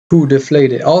Who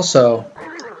deflated? Also,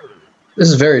 this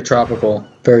is very tropical.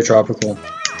 Very tropical.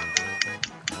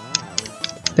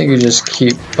 I think you just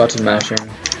keep button mashing.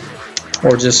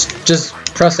 Or just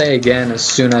press A again as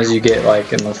soon as you get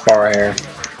like in the far air.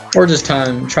 Or just try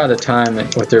to time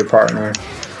it with your partner.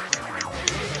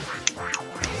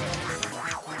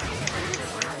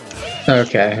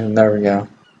 Okay, and there we go.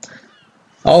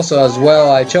 Also, as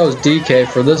well, I chose DK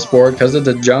for this board because it's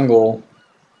a jungle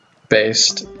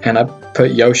based, and I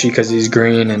put Yoshi because he's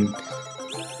green, and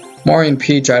Mario and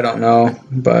Peach I don't know,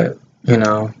 but you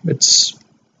know, it's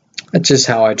just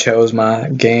how I chose my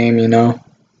game, you know.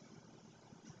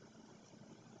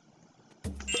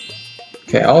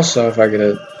 Okay, also if I get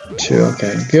a 2,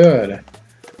 okay, good.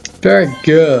 Very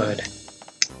good.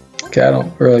 Okay, I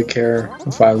don't really care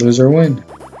if I lose or win.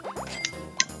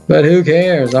 But who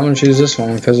cares? I'm gonna choose this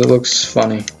one because it looks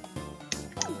funny.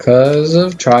 Because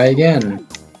of try again.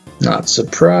 Not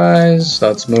surprised.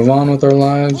 Let's move on with our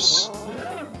lives.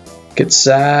 Get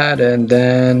sad and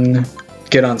then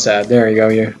get unsad. There you go.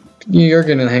 You're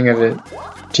getting the hang of it,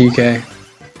 TK.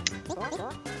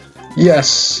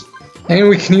 Yes. And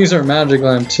we can use our magic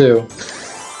lamp too.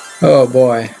 Oh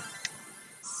boy.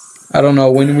 I don't know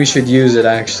when we should use it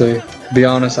actually. To be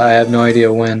honest, I have no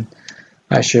idea when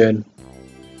I should.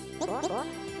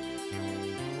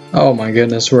 Oh my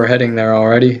goodness, we're heading there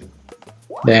already.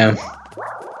 Damn.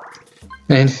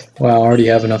 And, wow, I already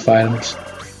have enough items.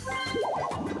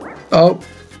 Oh.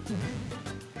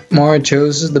 Mario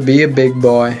chooses to be a big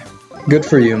boy. Good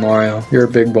for you, Mario. You're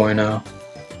a big boy now.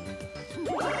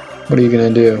 What are you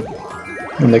gonna do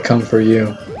when they come for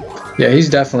you? Yeah, he's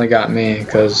definitely got me,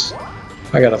 because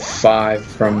I got a 5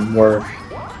 from work.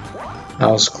 I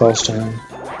was close to him.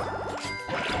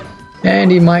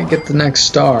 And he might get the next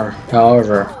star,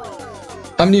 however.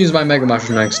 I'm gonna use my Mega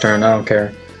Mushroom next turn, I don't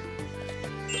care.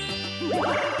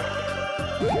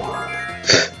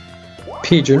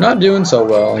 Peach, you're not doing so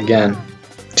well again.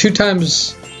 Two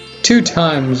times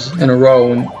in a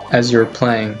row as you're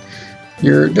playing.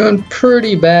 You're doing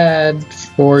pretty bad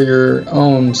for your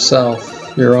own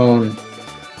self. Your own.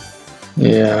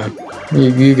 Yeah.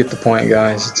 You get the point,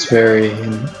 guys. It's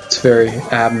very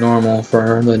abnormal for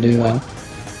her to do that.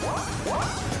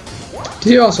 Do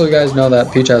you also guys know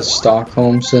that Peach has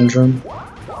Stockholm Syndrome?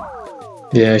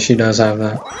 Yeah, she does have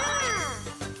that.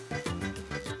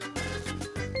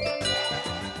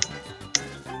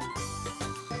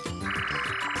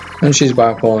 And she's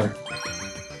bipolar.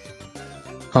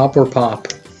 Hop or pop?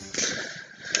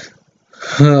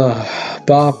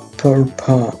 Bop or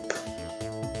pop?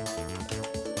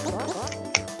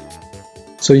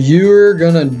 So you're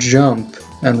gonna jump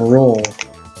and roll.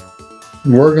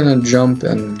 We're gonna jump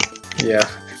and... yeah,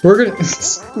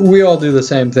 we all do the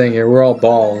same thing here. We're all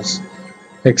balls,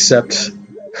 except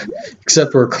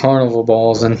we're carnival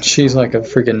balls, and she's like a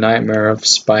freaking nightmare of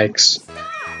spikes.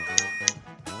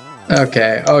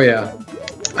 Okay. Oh yeah,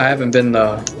 I haven't been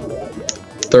the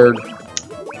third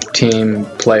team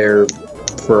player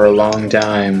for a long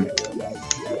time.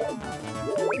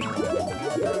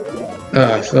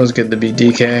 It feels good to be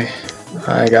DK.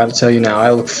 I gotta tell you now,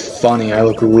 I look funny. I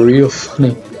look real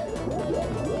funny.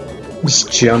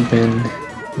 Just jump in.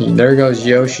 There goes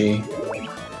Yoshi.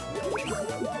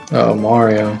 Oh,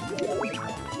 Mario.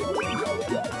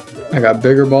 I got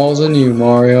bigger balls than you,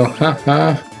 Mario.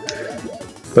 Haha.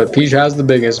 But Peach has the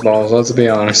biggest balls, let's be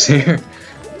honest here.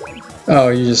 Oh,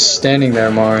 you're just standing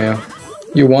there, Mario.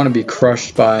 You want to be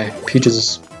crushed by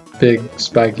Peach's big,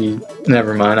 spiky...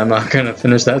 Never mind, I'm not gonna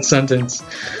finish that sentence.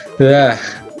 Yeah.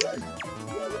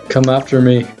 Come after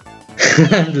me.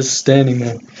 I'm just standing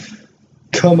there.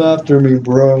 Come after me,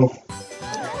 bro.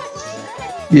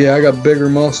 Yeah, I got bigger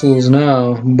muscles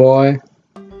now, boy.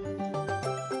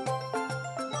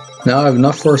 Now I have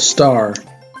enough for a star.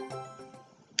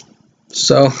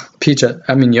 So, Peach,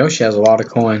 Yoshi has a lot of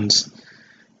coins.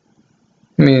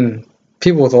 I mean,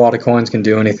 people with a lot of coins can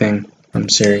do anything. I'm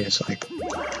serious, like.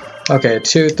 Okay,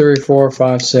 2, 3, 4,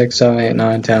 5, 6, 7, 8,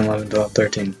 9, 10, 11, 12,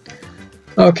 13.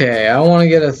 Okay, I want to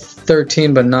get a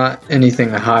 13, but not anything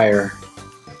higher.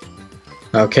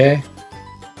 Okay?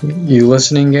 You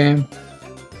listening, game?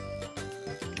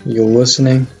 You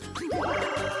listening?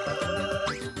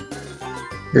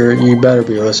 You better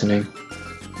be listening.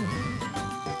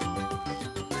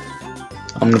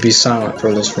 I'm gonna be silent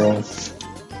for this roll.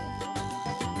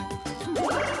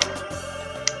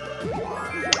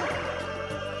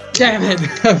 Damn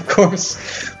it! Of course,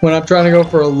 when I'm trying to go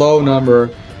for a low number,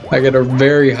 I get a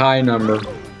very high number.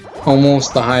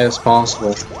 Almost the highest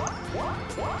possible.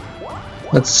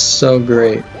 That's so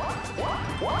great.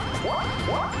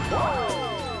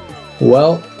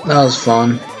 Well, that was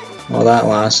fun. Well, that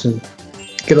lasted.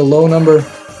 Get a low number.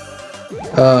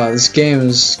 This game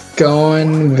is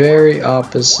going very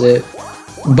opposite.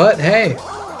 But hey,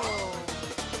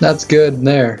 that's good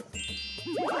there.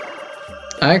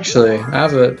 Actually, I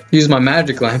have to use my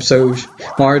magic lamp so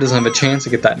Mario doesn't have a chance to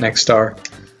get that next star.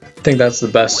 I think that's the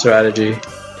best strategy.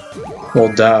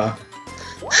 Well, duh.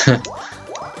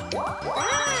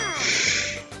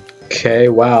 Okay,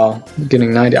 wow.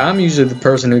 Getting 90. I'm usually the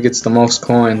person who gets the most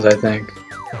coins, I think.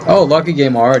 Oh, lucky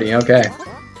game already. Okay.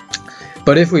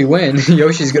 But if we win,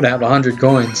 Yoshi's gonna have 100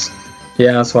 coins.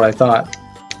 Yeah, that's what I thought.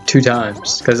 2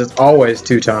 times. Because it's always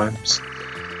 2 times.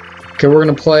 Okay, we're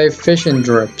gonna play Fish and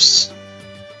Drips.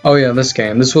 Oh yeah, this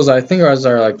game. This was, I think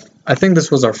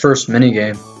this was our first mini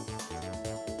game.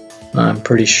 I'm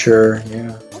pretty sure.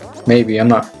 Yeah. Maybe. I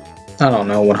don't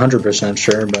know 100%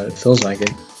 sure, but it feels like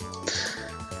it.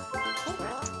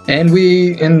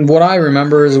 And what I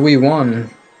remember is we won.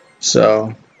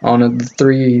 So, on a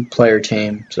 3-player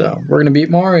team. So, we're gonna beat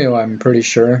Mario, I'm pretty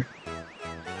sure.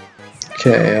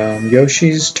 Okay,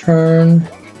 Yoshi's turn.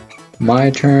 My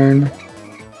turn.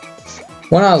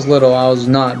 When I was little, I was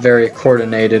not very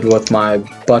coordinated with my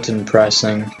button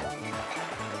pressing.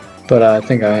 But I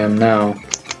think I am now.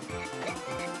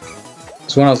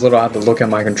 So when I was little, I had to look at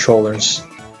my controllers.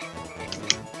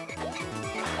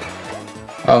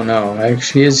 Oh no,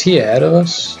 actually, is he ahead of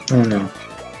us? Oh no.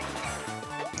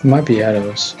 He might be ahead of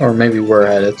us. Or maybe we're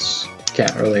ahead, it's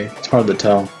hard to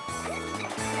tell.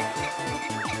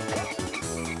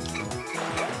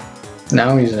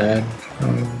 Now he's ahead.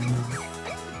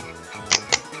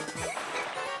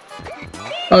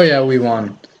 Oh yeah, we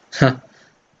won.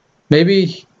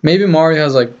 maybe Mario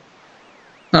has like,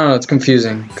 I don't know, it's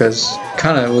confusing because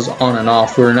kind of was on and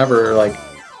off. We were never like,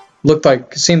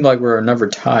 seemed like we were never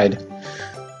tied.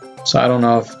 So I don't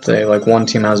know if they like one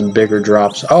team has bigger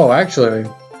drops. Oh, actually,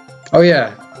 oh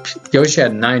yeah, Yoshi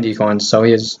had 90 coins, so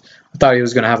I thought he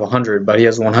was gonna have 100, but he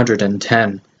has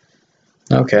 110.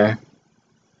 Okay.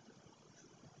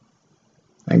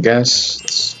 I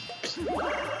guess.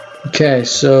 Okay,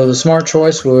 so the smart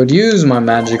choice would use my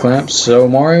magic lamp so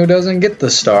Mario doesn't get the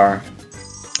star.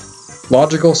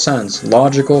 Logical sense,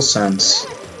 logical sense.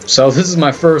 So this is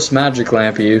my first magic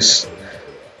lamp use.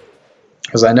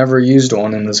 Because I never used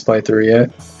one in this playthrough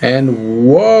yet. And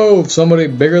whoa, somebody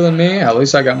bigger than me? At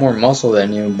least I got more muscle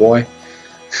than you, boy.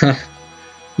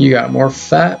 You got more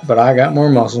fat, but I got more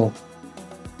muscle.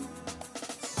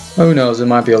 Who knows, it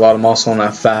might be a lot of muscle in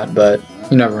that fat, but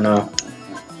you never know.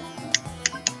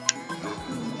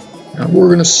 Now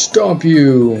we're gonna stomp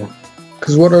you.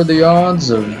 Because what are the odds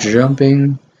of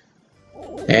jumping?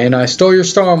 And I stole your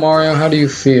star, Mario. How do you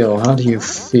feel? How do you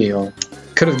feel?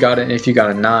 Could have got it if you got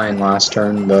a 9 last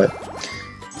turn, but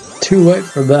too late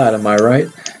for that, am I right?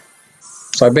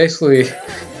 So I basically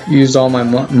used all my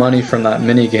money from that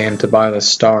mini game to buy the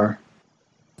star.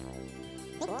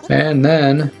 And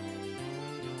then,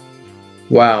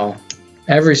 wow,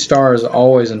 every star is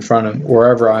always in front of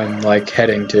wherever I'm like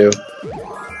heading to,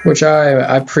 which I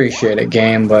appreciate it,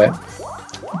 game, but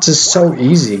it's just so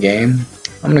easy, game.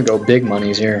 I'm gonna go big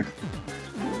monies here.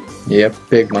 Yep,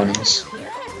 big monies.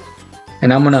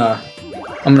 And I'm gonna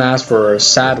ask for a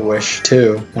sad wish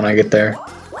too when I get there,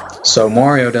 so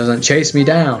Mario doesn't chase me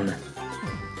down.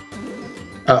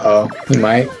 Uh-oh, he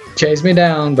might chase me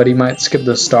down, but he might skip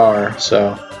the star.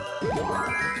 So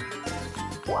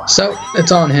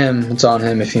it's on him. It's on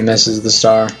him if he misses the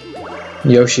star.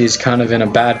 Yoshi's kind of in a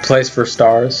bad place for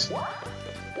stars.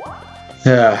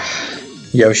 Yeah,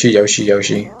 Yoshi, Yoshi,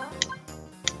 Yoshi.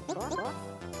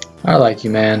 I like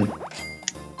you, man.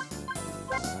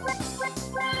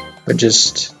 But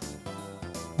just,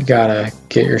 you gotta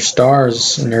get your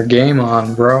stars and your game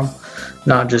on, bro.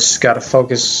 Not just gotta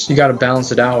focus, you gotta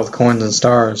balance it out with coins and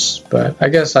stars. But I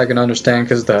guess I can understand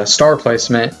because the star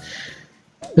placement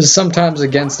is sometimes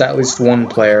against at least one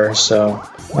player. So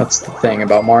that's the thing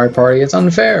about Mario Party, it's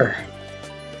unfair.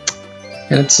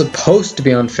 And it's supposed to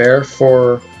be unfair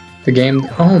for the game.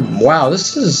 Oh, wow,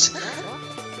 this is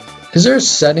there a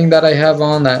setting that I have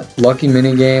on that Lucky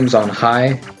Mini Games on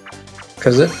high?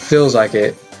 Because it feels like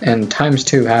it, and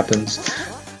 ×2 happens.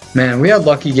 Man, we had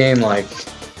Lucky Game like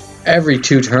every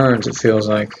 2 turns, it feels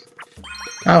like.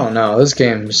 I don't know, this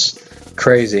game's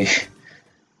crazy.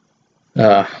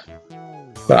 But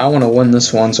I want to win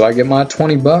this one, so I get my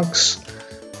 20 bucks.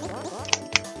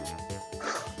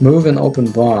 Move an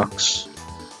open box.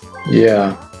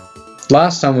 Yeah.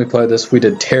 Last time we played this, we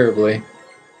did terribly.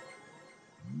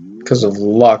 Because of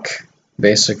luck,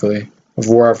 basically. Of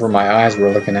wherever my eyes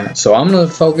were looking at. So I'm going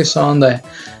to focus on the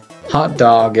hot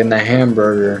dog and the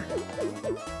hamburger.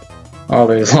 Oh,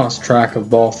 they lost track of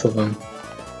both of them.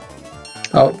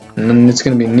 Oh, And then it's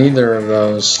gonna be neither of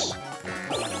those.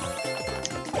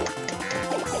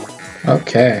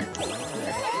 Okay.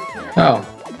 Oh,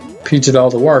 Peach did all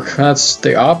the work. That's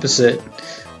the opposite.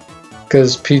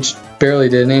 Because Peach barely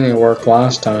did any work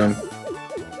last time.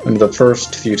 And the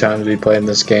first few times we played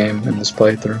this game in this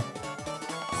playthrough.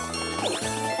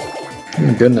 Oh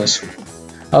my goodness.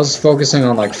 I was focusing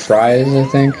on like fries, I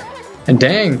think. And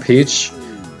dang, Peach,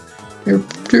 you're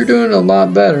doing a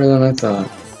lot better than I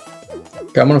thought.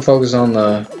 Okay, I'm gonna focus on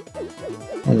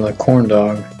the corn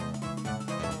dog.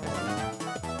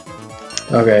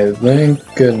 Okay,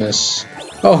 thank goodness.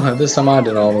 Oh, this time I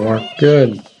did all the work.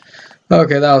 Good.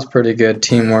 Okay, that was pretty good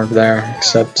teamwork there,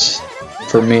 except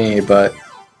for me, but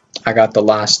I got the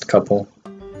last couple.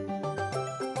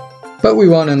 But we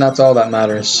won, and that's all that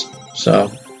matters. So,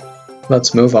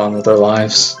 let's move on with our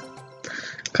lives.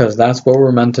 Because that's what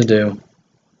we're meant to do.